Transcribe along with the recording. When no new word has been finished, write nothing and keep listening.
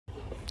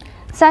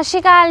सत श्री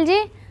अकाल जी।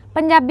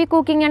 Punjabi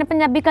cooking and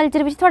Punjabi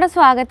culture में थोड़ा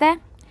स्वागत है।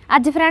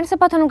 अज फ्रेंड्स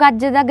आप तुहानूं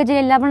गाजर का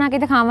गजरेला बना के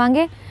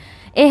दिखावांगे।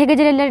 यह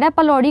गजरेला जिहड़ा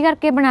आपां लोहड़ी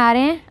करके बना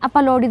रहे हैं।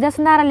 आपां लोहड़ी का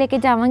संधारा लेके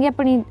जावांगे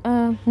अपनी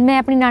मैं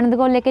अपनी ननद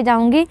कोल लेके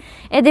जाऊँगी।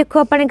 ये देखो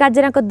अपने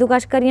गाजरां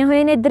कद्दूकश करियां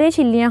होईयां ने, इधर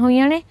छिलियां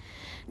होईयां ने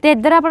ते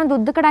इधर अपना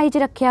दुद्ध कढ़ाई च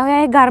रखिया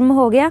होया, गर्म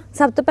हो गया।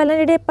 सब तो पहले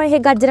जिहड़े आपां ये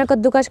गाजरां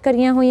कद्दूकश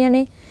करियां होईयां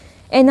ने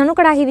इन्हां नूं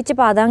कढ़ाई विच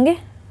पा दांगे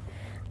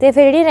ते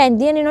फिर जिहड़ियां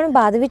रहिंदियां ने इन्हां नूं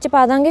बाद विच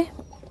पा दांगे।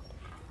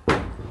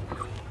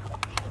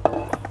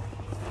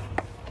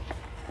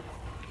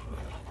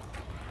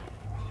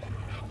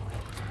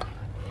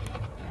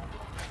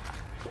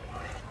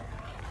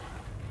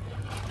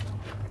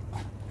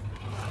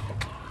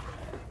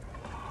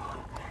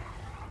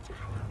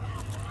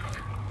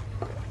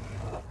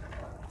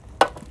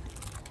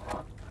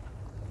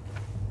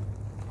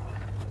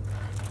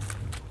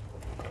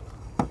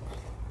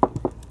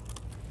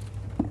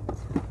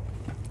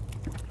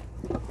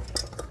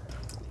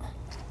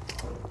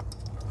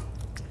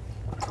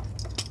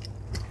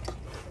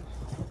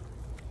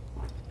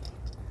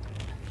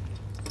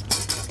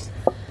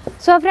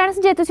 सो फ्रेंड्स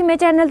जे तुसीं मेरे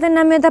चैनल ते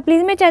नवे हो तो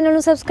प्लीज़ मेरे चैनल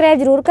को सबसक्राइब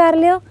जरूर कर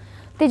लियो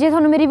ते जे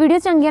तुहानूं मेरी वीडियो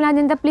चंगियां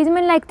लगदियां तो प्लीज़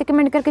मैनूं लाइक ते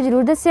कमेंट करके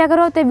जरूर दस्सिया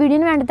करो ते वीडियो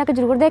नूं एंड तक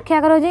जरूर देखिया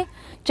करो जी।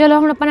 चलो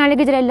हुण आपां नाले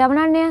गजरेला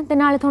बनाने आ ते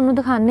नाले तुहानूं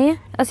दिखाने आ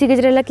असीं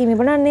गजरेला किवें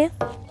बनाने आ।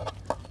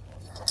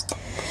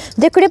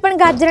 देखो जी अपन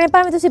गाजरां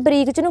भावें तुसीं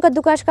बरीक च नूं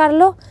कद्दूकश कर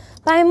लो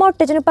भावें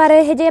मोटे च नूं, पर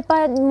ये जे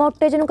आपां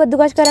मोटे च नूं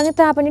कद्दूकश करांगे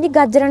तां अपनी जिहड़ी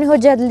गाजरां ने ओह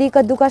जल्दी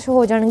कद्दूकश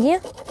हो जाणगीआं।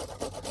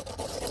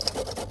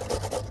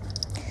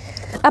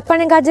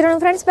 अपने गाजरां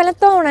फ्रेंड्स पहले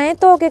धोना है,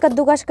 धो के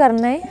कद्दूकश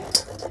करना है,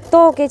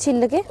 धो के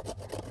छिल के।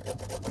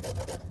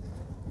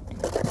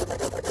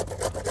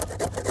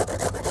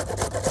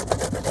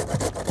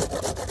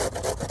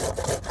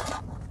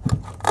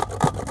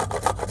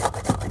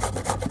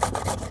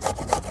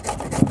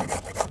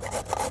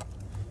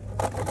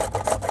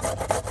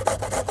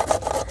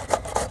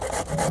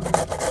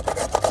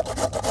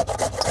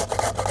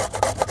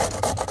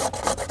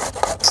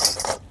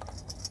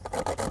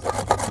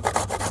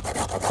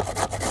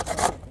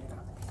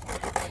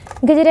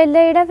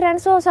 गजरेला जिहड़ा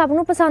फ्रेंड्स वो सब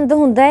नूं पसंद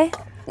हुंदा है,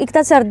 एक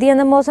तो सर्दियों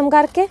का मौसम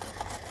करके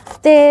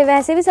ते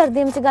वैसे भी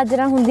सर्दियों में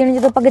गाजरां हुंदियां ने,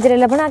 जदों आपां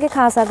गजरेला बना के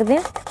खा सकते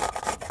हैं।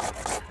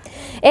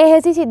 ਇਹ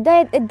ਅਸੀਂ सीधा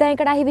इदां ही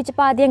कढ़ाई विच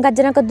पा दियां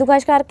गाजरां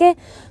कद्दूकश करके।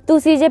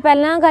 तुसीं जे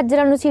पहलां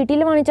गाजरां नूं सीटी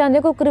लवाउणी चाहुंदे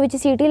हो कुकर विच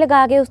सीटी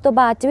लगा के उस तो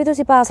बाद च भी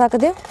तुसीं पा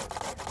सकदे हो।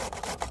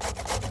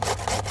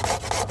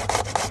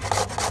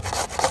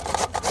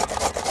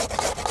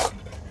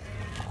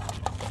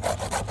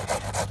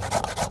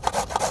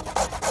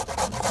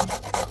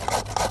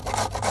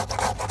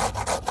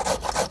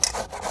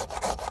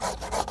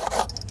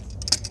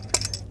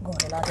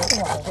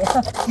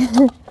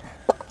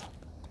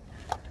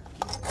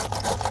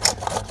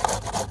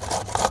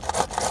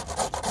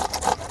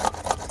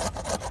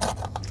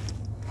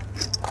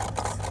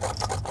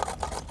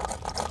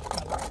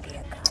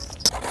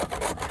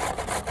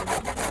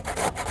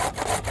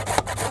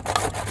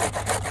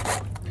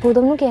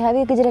 उदम नूं कहा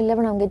भी गजरेला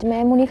बनाऊंगे ज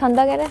मैं मुनी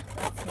खांदा कह रहा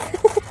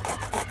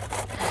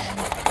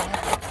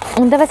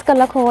उनका बस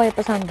कला खोआ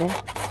पसंद है।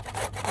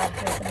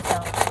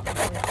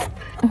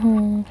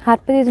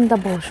 हरप्रीत नूं तां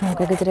बहुत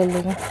शौक है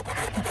गजरेले का।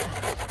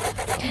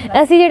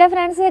 असीं जिहड़ा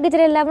फ्रेंड्स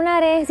गजरेला बना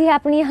रहे हैं असीं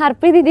अपनी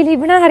हरप्रीत दीदी लई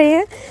बना रहे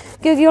हैं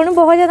क्योंकि उन्होंने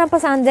बहुत ज़्यादा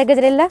पसंद है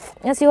गजरेला।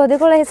 असीं उहदे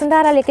कोल इह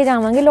संधारा लेके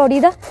जावांगे लोहड़ी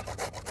दा।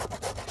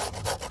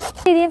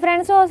 दीदी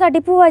फ्रेंड्स वो साडी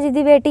भूआ जी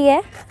दी बेटी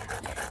है,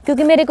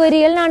 क्योंकि मेरे कोई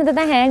रियल ननद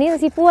तो है नहीं,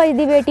 असीं भूआ जी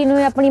दी बेटी नूं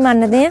अपनी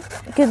मनदे हैं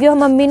क्योंकि वो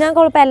मम्मी नाल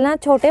कोल पहलां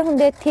छोटे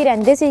हुंदे इत्थे ही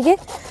रहिंदे सीगे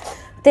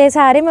ते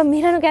सारे मम्मी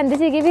इन्हां नूं कहंदे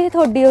सीगे भी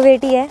थोड़ी वो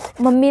बेटी है।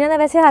 मम्मी इन्हां दा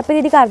वैसे हरप्रीत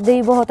दीदी करदे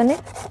ही बहुत ने,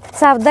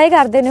 सब दा ही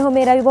करदे ने, वो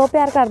मेरा भी बहुत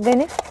प्यार करदे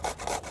ने।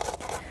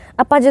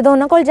 आपां जदों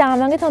उन्हां कोल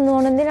जावांगे तुहानूं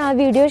उन्हां दे नाल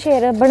वीडियो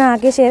शेयर बना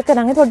के शेयर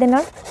करांगे तुहाडे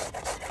नाल।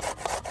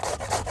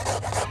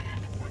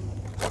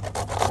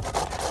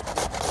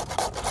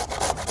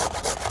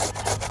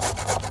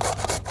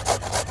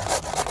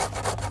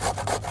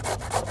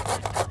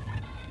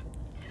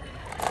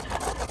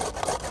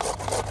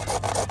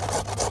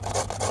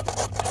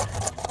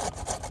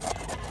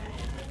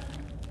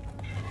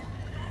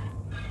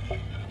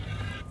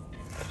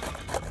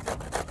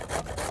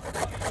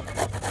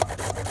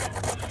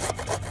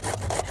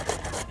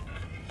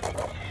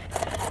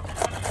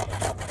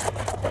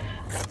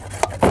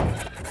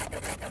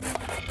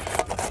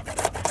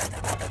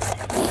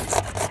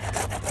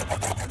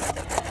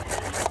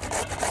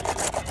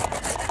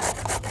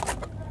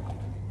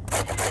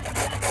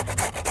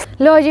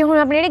 लो जी हुण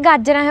अपनी जिहड़ी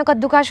गाजरां है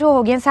कद्दूकश हो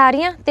गई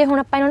सारियां ते हुण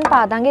आपां इन्हां नूं पा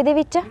दांगे इहदे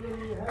विच।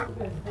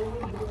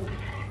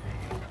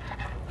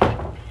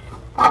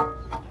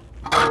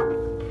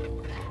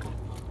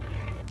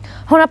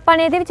 हुण आपां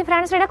ने इहदे विच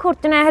फ्रेंड्स जिहड़ा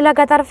खुरचना है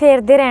लगातार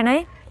फेरदे रहना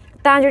है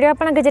तां जिहड़ा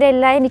अपना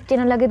गजरेला है नीचे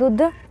ना लगे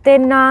दुद्ध ते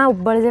ना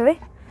उबल जावे।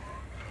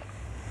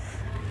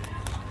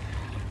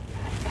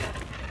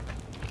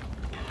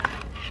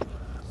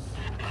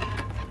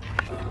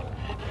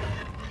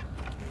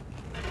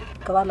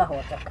 कवाला हो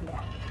रख लिया,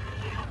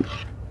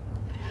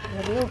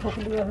 जब ये फूक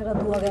लिया फिर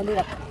दुआ गैली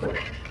रख।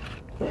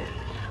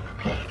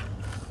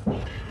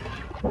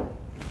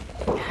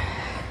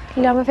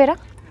 लिया मैं फेरा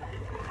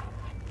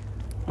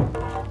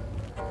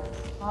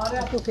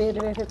तू फेर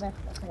वे फिर मैं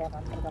खड़ा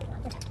बंद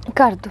कर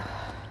कर दो।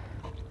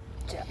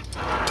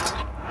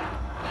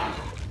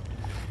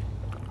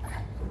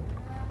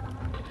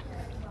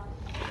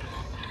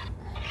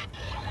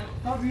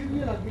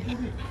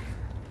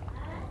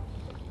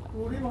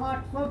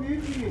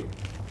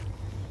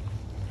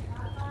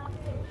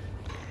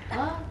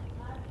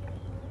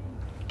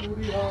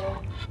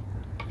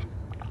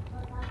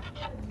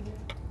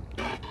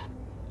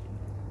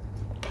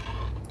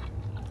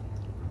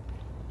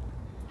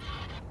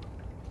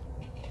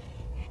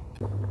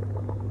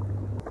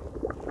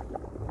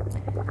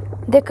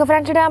 देखो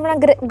फ्रेंड्स जो अपना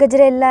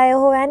गजरेला है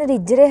वो एन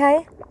रिज रहा है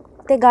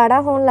तो गाढ़ा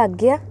होने लग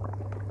गया।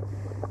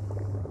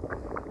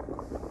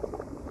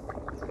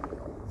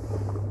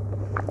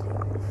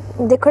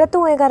 देखो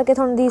धुएं करके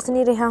थोड़ा दिस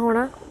नहीं रहा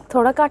होना,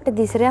 थोड़ा घट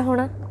दिस रहा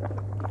होना।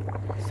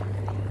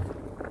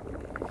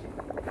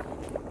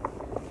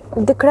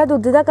 देखो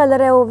दुध का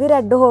कलर है वो भी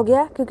रैड हो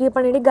गया क्योंकि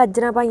अपने जी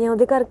गाजर पाई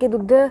वो करके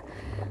दुध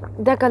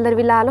का कलर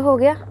भी लाल हो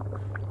गया।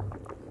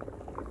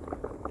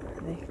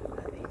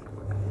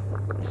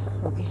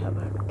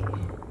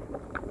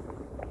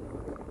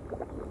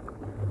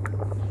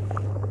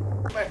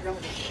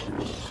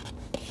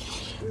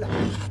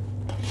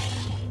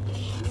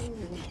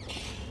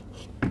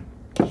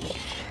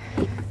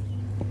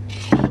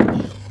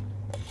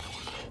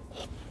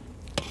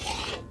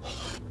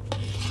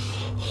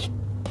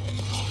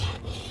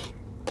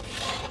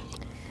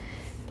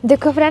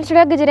 देखो फ्रेंड्स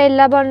जो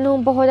गजरेला बनने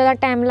में बहुत ज़्यादा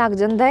टाइम लग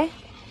जाता है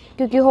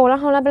क्योंकि हौला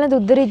हौला पहले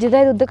दुध रिझदा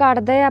है, दुध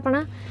कढ़दा है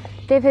अपना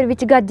तो फिर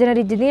विच गाजर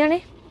रिझदियां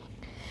ने।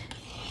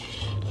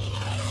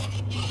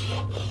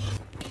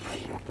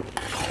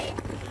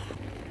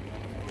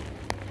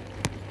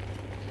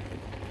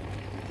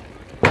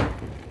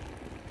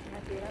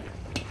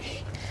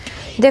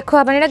 देखो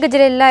अपना जो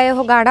गजरेला है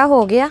वो गाढ़ा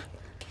हो गया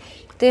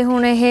तो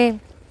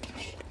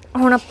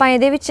हुण आपां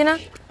इहदे विच ना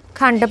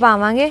खंड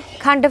पावांगे।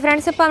 खंड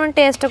फ्रेंड्स आपां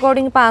टेस्ट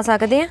अकॉर्डिंग पा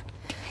सकते हैं।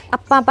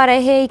 आपां पर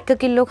यह 1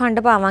 किलो खंड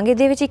पावांगे,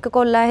 इहदे विच 1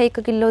 कोला है 1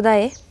 किलो का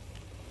है।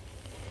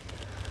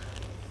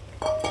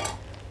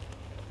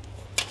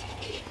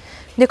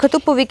 देखो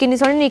धुप्प भी कितनी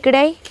सोहनी निकल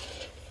आई।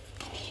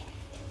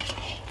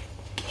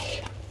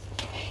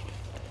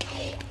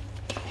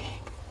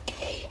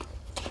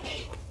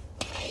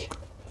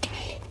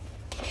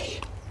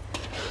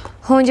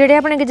 हुण जिहड़े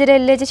अपने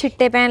गजरेले च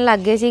छिट्टे पैन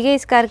लग गए सीगे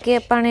इस करके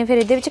आपां ने फिर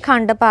इहदे विच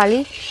खंड पा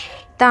ली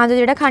ਤਾਂ जो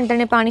ਜਿਹੜਾ खंड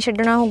ने पानी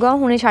छड्डना होगा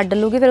हुणे छड्ड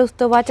लूगी, फिर उस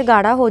तो बाद च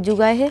गाढ़ा हो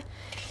जूगा। ये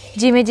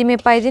जिमें जिमें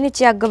आपां इहदे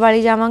नीचे अग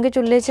बाली जावांगे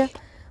चुੱਲ੍ਹੇ 'ਚ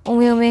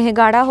उवें उवें ये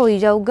गाढ़ा होई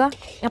जाऊगा।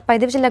 आपां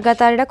इहदे विच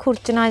लगातार जिहड़ा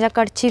खुरचना जां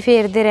कड़छी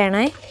फेरदे रहना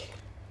है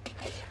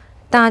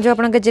ਤਾਂ जो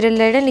अपना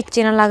गजरेला जिहड़ा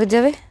नीचे ना लग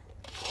जावे।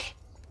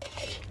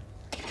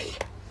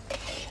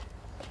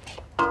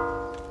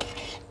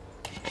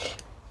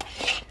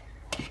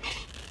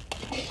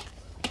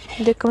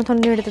 देखो मैं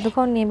तुहानूं नेड़े तो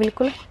दिखाउणी है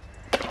बिल्कुल।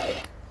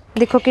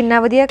 देखो कितना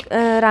वधिया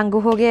रंग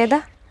हो गया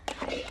इहदा,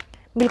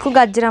 बिल्कुल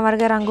गाजर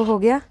वर्गा रंग हो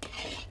गया।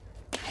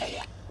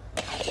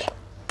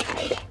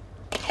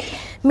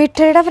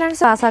 मिठा जिहड़ा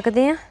फ्रेंड्स पा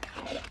सकते हैं,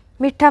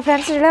 मिठा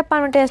फ्रेंड्स जिहड़ा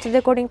आपां टेस्ट के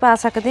अकॉर्डिंग पा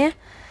सकते हैं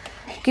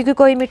क्योंकि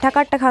कोई मिठा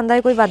घट खांदा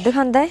है कोई वध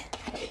खांदा है।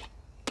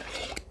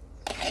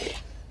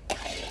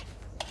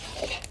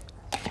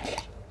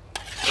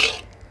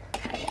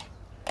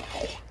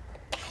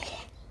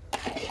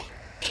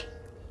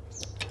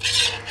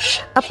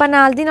 ਆਪਾਂ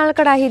ਨਾਲ ਦੀ ਨਾਲ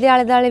कढ़ाई ਦੇ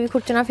ਆਲੇ ਦੁਆਲੇ भी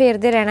खुरचना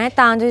फेरते रहना है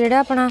ਤਾਂ जो ਜਿਹੜਾ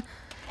अपना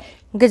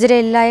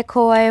गजरेला है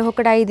खोआ है वो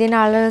कढ़ाई ਦੇ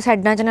ਨਾਲ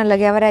ਸਾਈਡਾਂ 'ਚ ਨਾ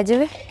ਲੱਗਿਆ ਵਾ ਰਹਿ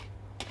ਜਾਵੇ।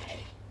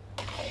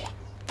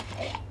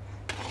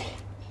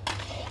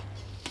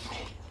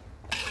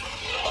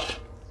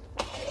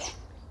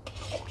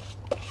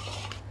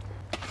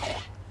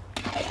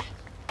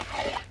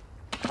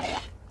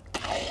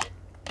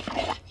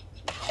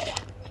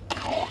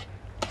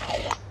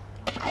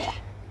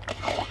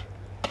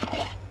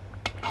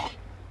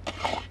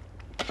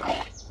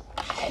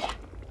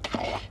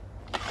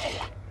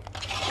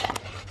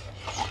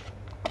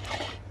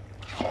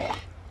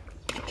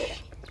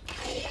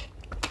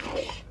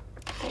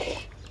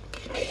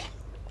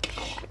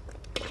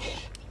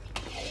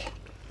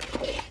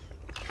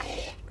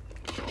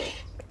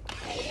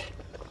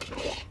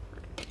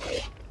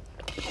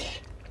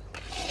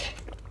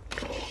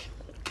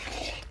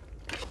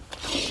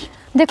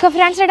 देखो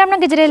फ्रेंड्स जो अपना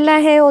गजरेला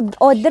है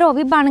उधर वो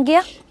भी बन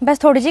गया,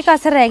 बस थोड़ी जी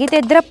कसर रह गई। तो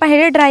इधर आप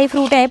जो ड्राई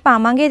फ्रूट है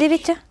पावांगे ये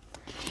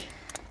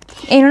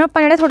इन्होंने आप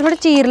जो थोड़े थोड़े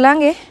चीर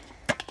लाँगे।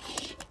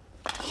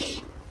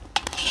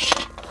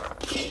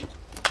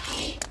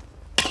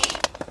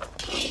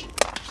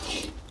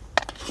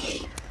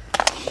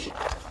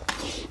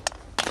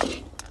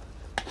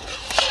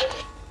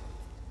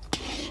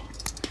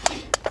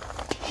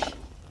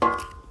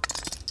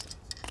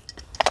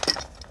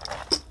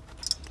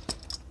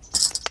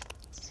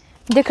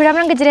 देखो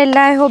अपना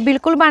गजरेला है वो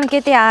बिल्कुल बन के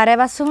तैयार है।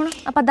 बस हुण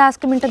आपां 10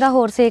 मिनट का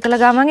होर सेक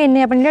लगावांगे,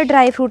 इन्ने अपने जो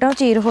ड्राई फ्रूट है वो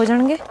चीर हो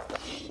जाएंगे।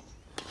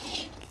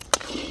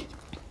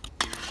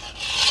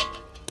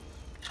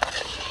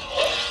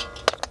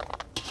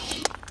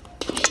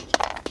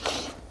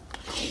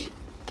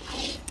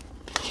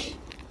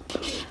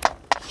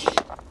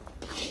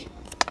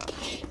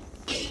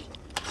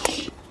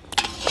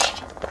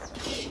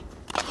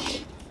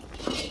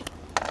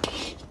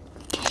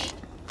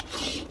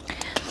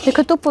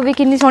 देखो धुप्प भी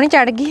कितनी सोहनी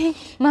चढ़ गई।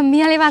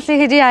 मम्मी वाले पासे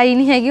हजे आई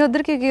नहीं हैगी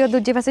उधर, क्योंकि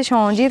दूजे पासे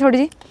छां जी थोड़ी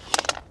जी।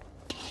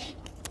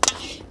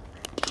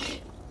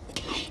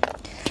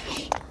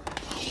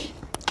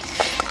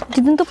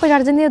 जिदन धुप्प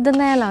चढ़ जाती उदन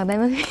तो ऐ लगता है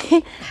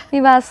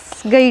भी बस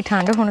गई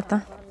ठंड हुण तां।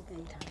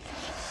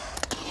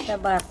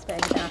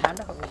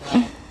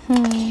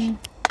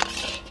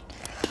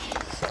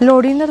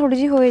 लोहड़ी तो थोड़ी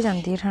जी हो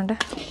जाती है ठंड।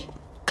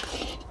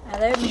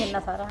 महीना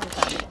सारा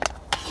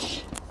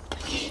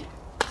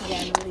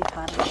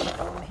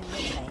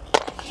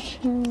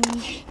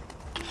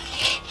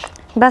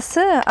बस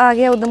आ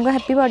गया उदम का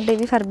हैप्पी बर्थडे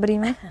भी फरवरी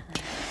में।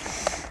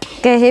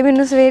 कहे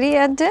मैनू सवेरे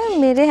अज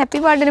मेरे हैप्पी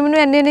बर्थडे ने मैनू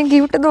इन्ने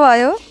गिफ्ट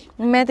दवायो,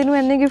 मैं तेनू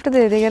इन्ने गिफ्ट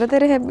दे दे कर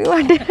तेरे हैप्पी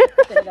बर्थडे।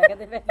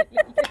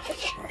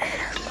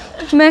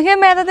 मैं क्या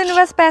मैं तो तेन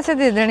बस पैसे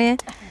दे देने हैं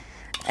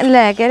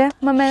लै के।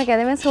 मम्मा ने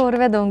कहते मैं 100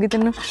 रुपया दूंगी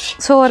तेनू।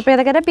 100 रुपये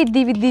का कहता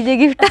पिद्दी पिद्दी जे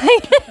गिफ्ट आई।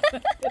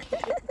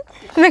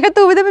 मैं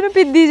तू भी तो मैंने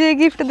पिद्दी जे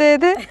गिफ्ट दे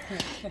दे।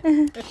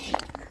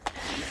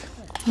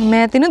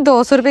 मैं तेनू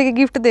 200 रुपये की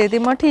गिफ्ट दे दी।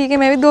 मैं ठीक है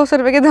मैं भी 200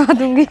 रुपये के दवा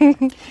दूंगी।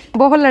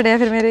 बहुत लड़िया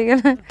फिर मेरे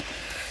कन्नै।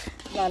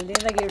 लाली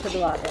ने गिफ्ट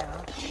दवा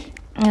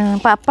दिया।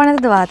 पापा ने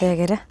तो दवा दिया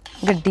कर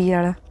गड्डी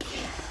वाला।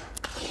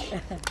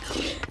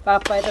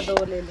 पापा ने तो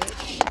 2 ले ले,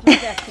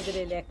 चाचू ते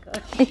ले ले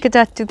एक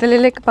चाचू ते ले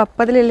लिया, एक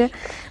पापा ते ले लिया।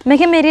 मैं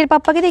क्या मेरे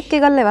पापा की तो एक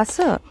गल है बस।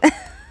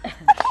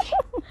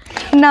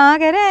 ना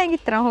कह रहे हैं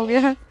किस तरह हो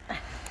गया।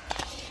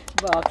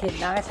 बहुत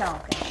खेलना का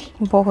शौक है,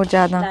 बहुत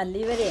ज़्यादा।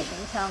 लाली भी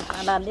देखनी शौक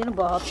है, लाली नूं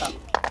बहुत आ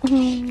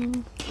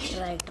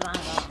ट्रैक्टरां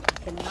का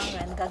खेलना का,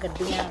 इनका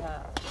गड्डियां का।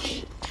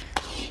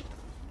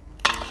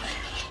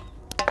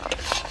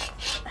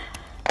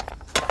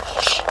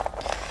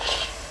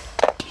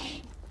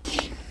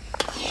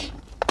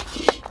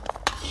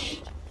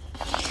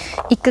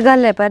 एक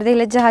गल है पर देख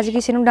ले जहाज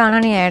किसी को डाना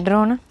नहीं आया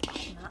ड्रोन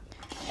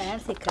ਐਨ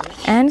ਸਿੱਖ ਗਏ,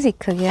 ਐਨ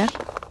सिख गया।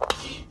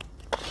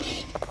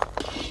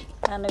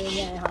 ਸਾਨੂੰ ਵੀ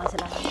ਨਹੀਂ ਆਇਆ ਹੋਣਾ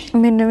ਚਲਾਉਣਾ।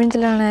 मैनू भी नहीं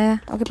चलाना आया,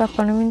 ओके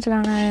पापा ने भी नहीं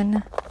चलाना आया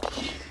इन्हें।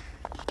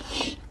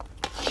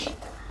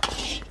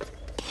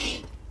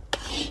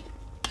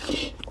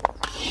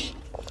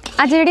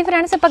 ਅੱਜ ਜਿਹੜੀ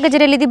ਫਰੈਂਡਸ ਆਪਾਂ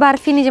ਗਜਰੇਲੇ ਦੀ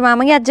ਬਰਫੀ ਨਹੀਂ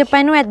ਜਮਾਵਾਂਗੇ, ਅੱਜ ਆਪਾਂ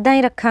ਇਹਨੂੰ ਇਦਾਂ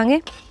ਹੀ ਰੱਖਾਂਗੇ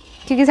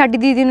ਕਿਉਂਕਿ ਸਾਡੀ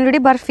ਦੀਦੀ ਨੂੰ ਜਿਹੜੀ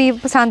ਬਰਫੀ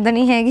ਪਸੰਦ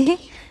ਨਹੀਂ ਹੈਗੀ।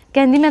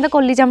 ਕਹਿੰਦੀ ਮੈਂ ਤਾਂ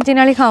ਕੋਲੀ ਚਮਚੇ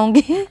ਨਾਲ ਹੀ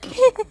ਖਾਊਂਗੀ।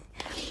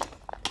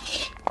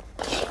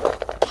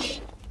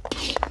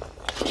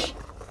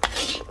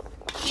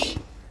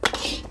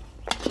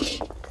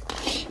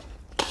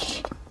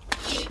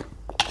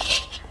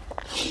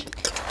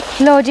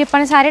 लो जी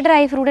अपने सारे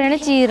ड्राई फ्रूट इन्होंने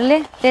चीर ले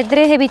ते इधर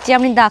ये विच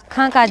अपनी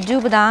दाखां काजू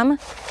बदाम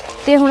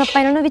ते हुण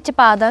आपां इन्हां नूं विच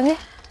पा दांगे।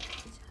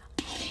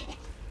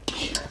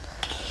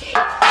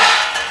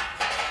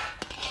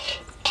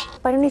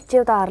 पर नीचे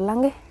उतार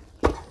लांगे।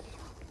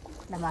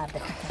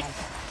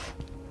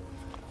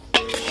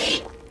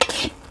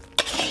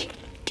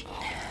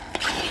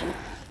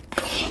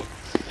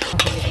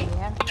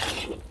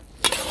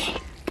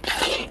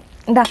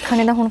 दाखां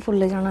ने तां हुण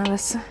फुੱਲ जाना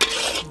बस।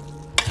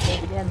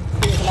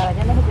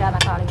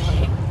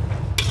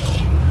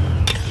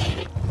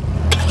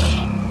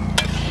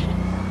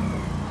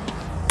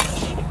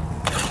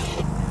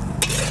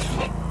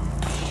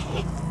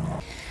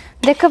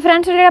 देखो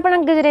फ्रेंड्स जो अपना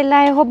गजरेला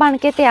है वो बन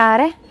के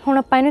तैयार है। हुण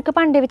आपां इहनूं एक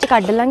भांडे विच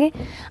कढ लांगे।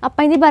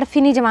 आपां इहदी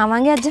बर्फी नहीं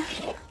जमावांगे अज।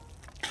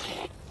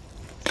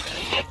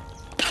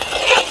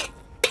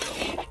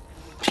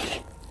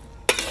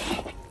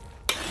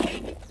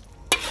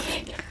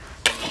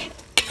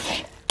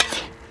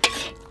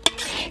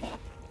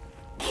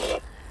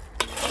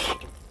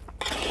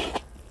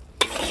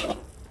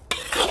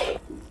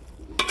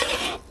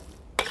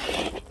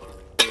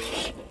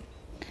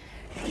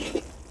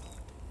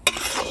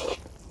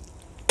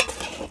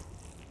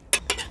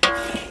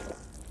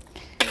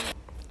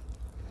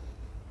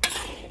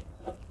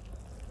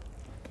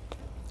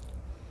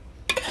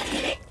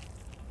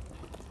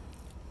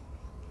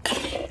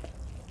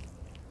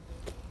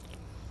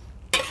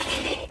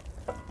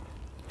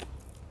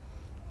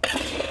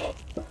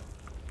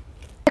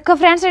 देखो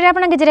फ्रेंड्स जो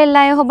अपना गजरेला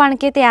है वो बन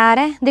के तैयार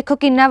है। देखो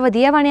कितना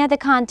वधिया बनया ते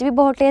खाण च भी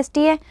बहुत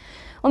टेस्टी है।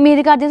 उम्मीद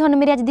करती हूँ तुहानूं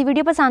मेरी अज दी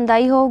वीडियो पसंद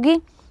आई होगी।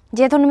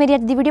 जे तुहानूं मेरी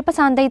अज दी वीडियो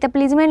पसंद आई तो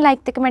प्लीज़ मैंने लाइक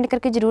ते कमेंट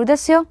करके जरूर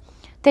दस्सिओ।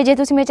 ते जे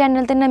तुसीं मेरे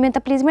चैनल ते नवें हो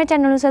तो प्लीज़ मेरे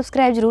चैनल नूं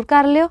सबसक्राइब जरूर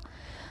कर लिओ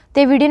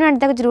ते वीडियो नूं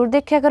अंत तक जरूर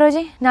देखिया करो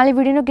जी। नाले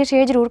वीडियो नूं अगे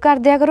शेयर जरूर कर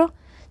दिया करो।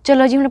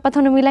 चलो जी हुण आपां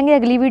तुहानूं मिलांगे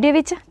अगली वीडियो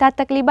विच। तद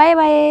तक लई बाय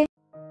बाय।